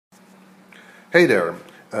Hey there!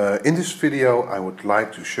 In this video I would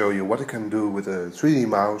like to show you what I can do with a 3D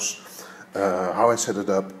mouse, how I set it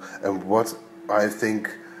up, and what I think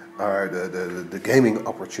are the gaming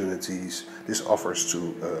opportunities this offers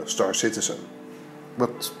to Star Citizen.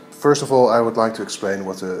 But first of all I would like to explain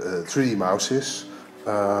what a 3D mouse is.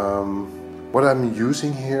 What I'm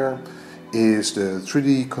using here is the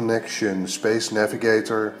 3D connection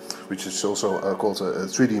Spacenavigator, which is also called a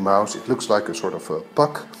 3D mouse. It looks like a sort of a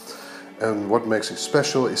puck. And what makes it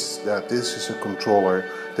special is that this is a controller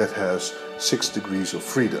that has 6 degrees of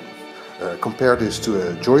freedom. Compare this to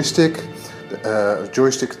a joystick. A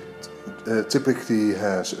joystick typically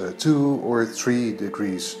has 2 or 3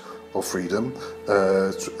 degrees of freedom.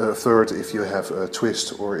 A third if you have a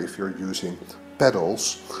twist or if you're using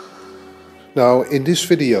pedals. Now in this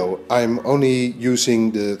video I'm only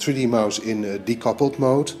using the 3D mouse in decoupled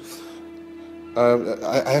mode.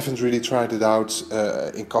 I haven't really tried it out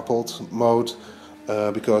in coupled mode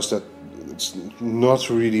because it's not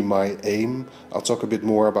really my aim. I'll talk a bit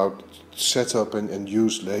more about setup and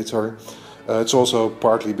use later. It's also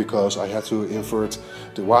partly because I had to invert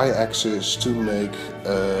the y-axis to make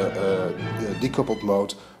decoupled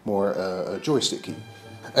mode more joysticky.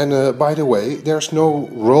 And by the way, there's no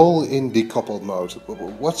roll in decoupled mode.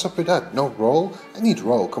 What's up with that? No roll? I need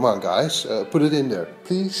roll. Come on guys, put it in there,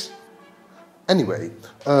 please. Anyway,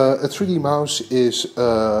 a 3D mouse is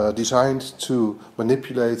designed to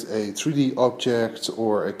manipulate a 3D object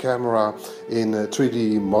or a camera in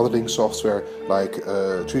 3D modeling software like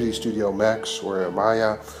 3D Studio Max or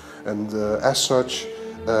Maya, and as such,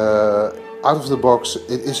 out of the box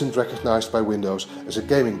it isn't recognized by Windows as a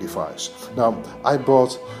gaming device. Now, I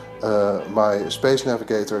bought my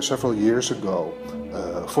Spacenavigator several years ago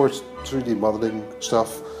for 3D modeling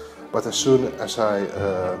stuff, but as soon as I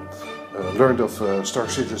learned of Star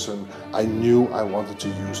Citizen, I knew I wanted to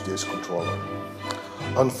use this controller.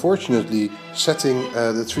 Unfortunately, setting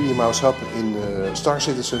the 3D mouse up in Star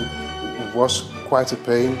Citizen was quite a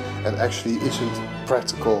pain and actually isn't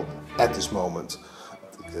practical at this moment.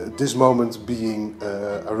 This moment being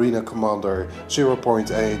Arena Commander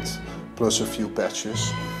 0.8 plus a few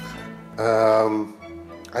patches.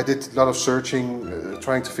 I did a lot of searching,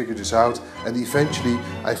 trying to figure this out, and eventually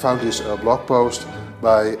I found this blog post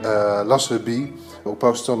by Lasse B, who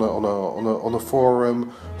posted on a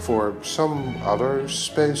forum for some other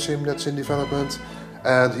space sim that's in development,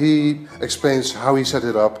 and he explains how he set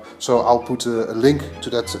it up. So I'll put a link to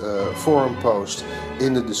that forum post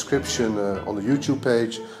in the description on the YouTube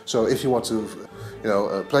page. So if you want to,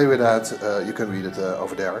 play with that, you can read it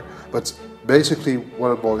over there. But basically,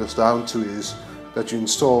 what it boils down to is that you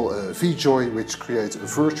install VJoy, which creates a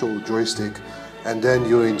virtual joystick, and then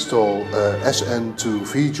you install SN to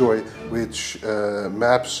VJoy, which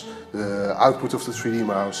maps the output of the 3D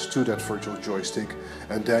mouse to that virtual joystick,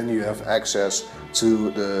 and then you have access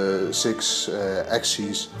to the 6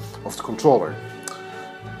 axes of the controller.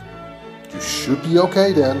 You should be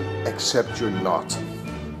okay then, except you're not.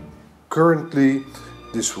 Currently,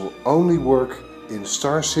 this will only work in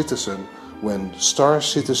Star Citizen when Star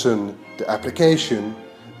Citizen, the application,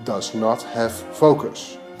 does not have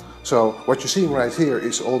focus. So what you're seeing right here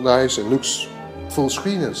is all nice and looks full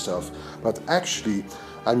screen and stuff, but actually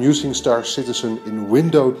I'm using Star Citizen in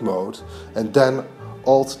windowed mode and then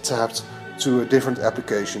alt tapped to a different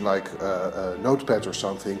application like a notepad or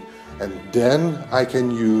something, and then I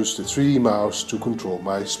can use the 3D mouse to control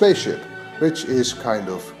my spaceship, which is kind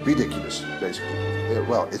of ridiculous basically.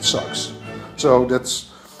 Well, it sucks. So that's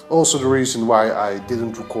also the reason why I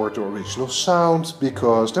didn't record the original sound,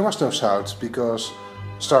 because there was no sound, because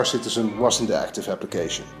Star Citizen wasn't the active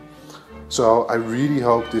application. So I really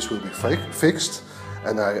hope this will be fixed,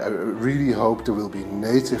 and I really hope there will be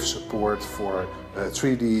native support for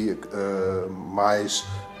 3D mice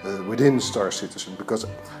within Star Citizen, because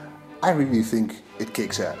I really think it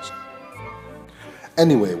kicks ass.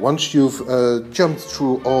 Anyway, once you've jumped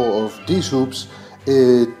through all of these hoops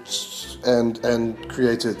and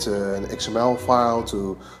created an XML file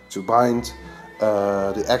to bind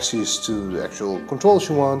the axes to the actual controls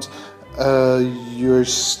you want, you're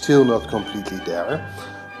still not completely there.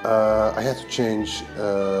 I had to change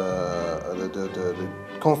the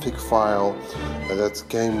config file that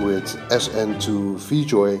came with SN to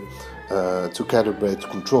VJoy to calibrate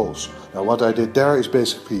controls. Now what I did there is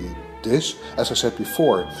basically this. As I said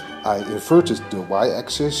before, I inverted the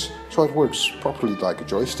y-axis so it works properly like a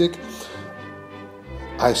joystick.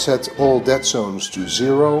 I set all dead zones to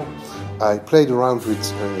 0. I played around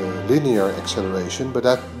with linear acceleration, but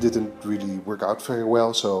that didn't really work out very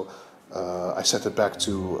well, so I set it back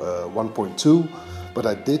to 1.2, but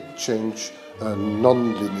I did change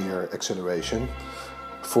non-linear acceleration.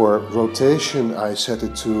 For rotation I set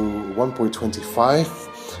it to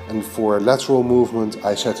 1.25, and for lateral movement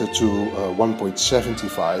I set it to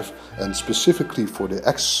 1.75, and specifically for the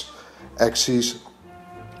x-axis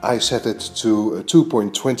I set it to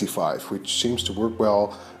 2.25, which seems to work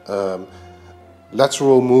well.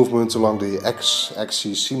 Lateral movement along the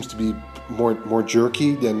x-axis seems to be more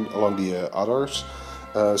jerky than along the others.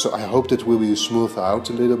 So I hope that will be smoothed out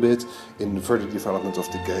a little bit in the further development of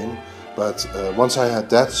the game. But once I had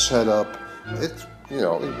that set up, it's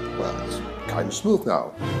kind of smooth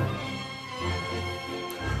now.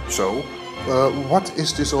 So, what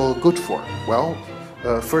is this all good for? Well,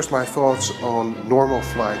 first my thoughts on normal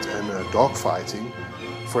flight and dogfighting.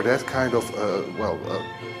 For that kind of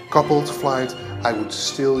coupled flight, I would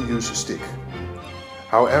still use a stick.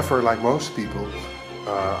 However, like most people,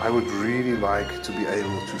 I would really like to be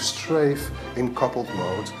able to strafe in coupled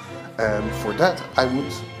mode, and for that I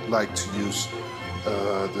would like to use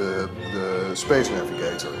the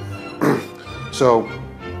Spacenavigator. So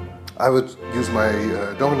I would use my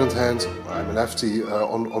dominant hand, I'm a lefty,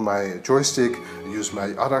 on my joystick, use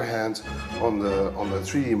my other hand on the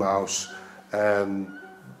 3D mouse, and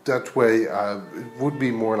that way it would be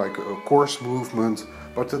more like a coarse movement,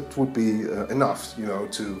 but that would be enough,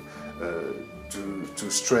 to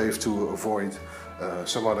strafe, to avoid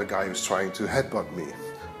some other guy who's trying to headbutt me.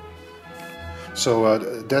 So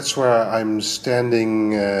that's where I'm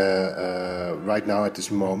standing right now at this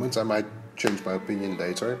moment. I might change my opinion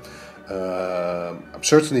later. I'm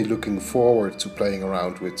certainly looking forward to playing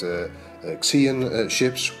around with Xi'an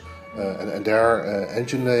ships and their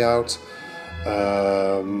engine layout.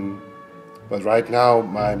 But right now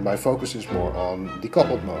my focus is more on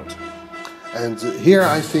decoupled mode. And here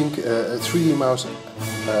I think a 3D mouse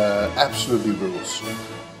absolutely rules.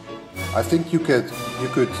 I think you could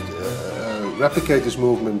replicate this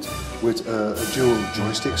movement with a dual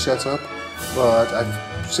joystick setup, but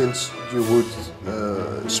since you would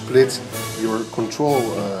split your control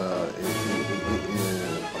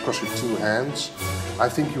across your two hands, I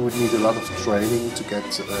think you would need a lot of training to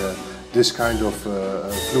get this kind of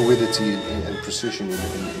fluidity and precision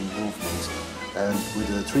in movement. And with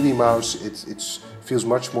a 3D mouse it feels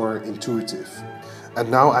much more intuitive. And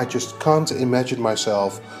now I just can't imagine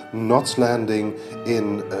myself not landing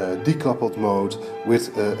in decoupled mode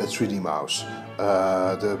with a 3D mouse.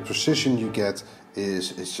 The precision you get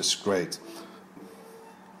is just great.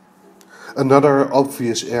 Another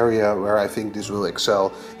obvious area where I think this will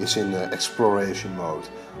excel is in exploration mode.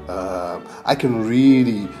 I can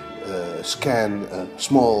really scan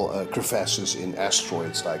small crevasses in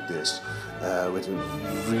asteroids like this with a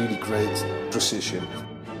really great precision.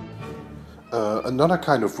 Another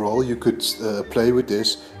kind of role you could play with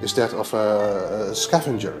this is that of a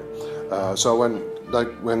scavenger. So when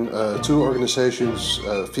two organizations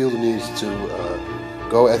feel the need to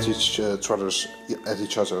go at each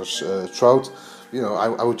other's throat,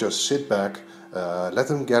 I would just sit back, let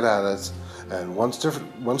them get at it, and once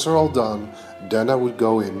they're all done, then I would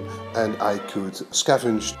go in and I could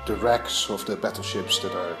scavenge the wrecks of the battleships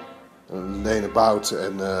that are laying about,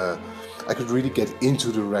 and I could really get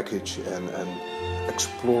into the wreckage and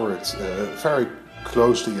explore it very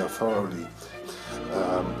closely and thoroughly.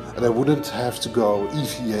 And I wouldn't have to go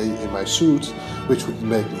EVA in my suit, which would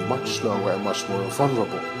make me much slower and much more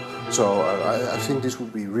vulnerable. So I think this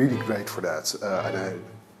would be really great for that, and I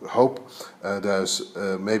hope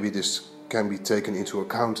maybe this can be taken into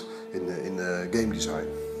account in the game design.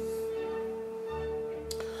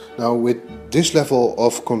 Now with this level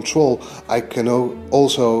of control I can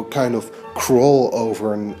also kind of crawl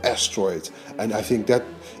over an asteroid, and I think that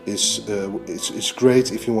is it's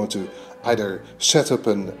great if you want to either set up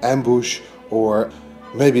an ambush, or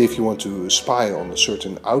maybe if you want to spy on a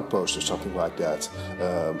certain outpost or something like that.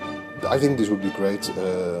 I think this would be great,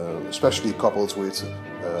 especially coupled with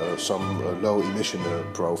some low emission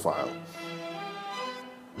profile.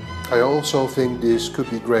 I also think this could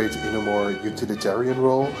be great in a more utilitarian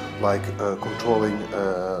role, like controlling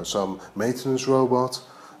some maintenance robot,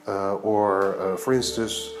 or for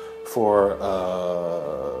instance for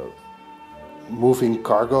moving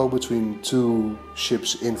cargo between two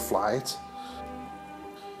ships in flight.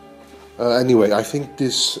 Anyway, I think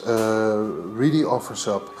this really offers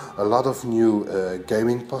up a lot of new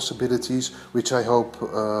gaming possibilities, which I hope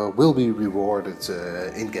will be rewarded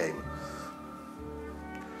in-game.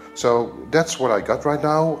 So that's what I got right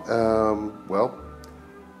now. Well,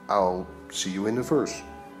 I'll see you in the verse.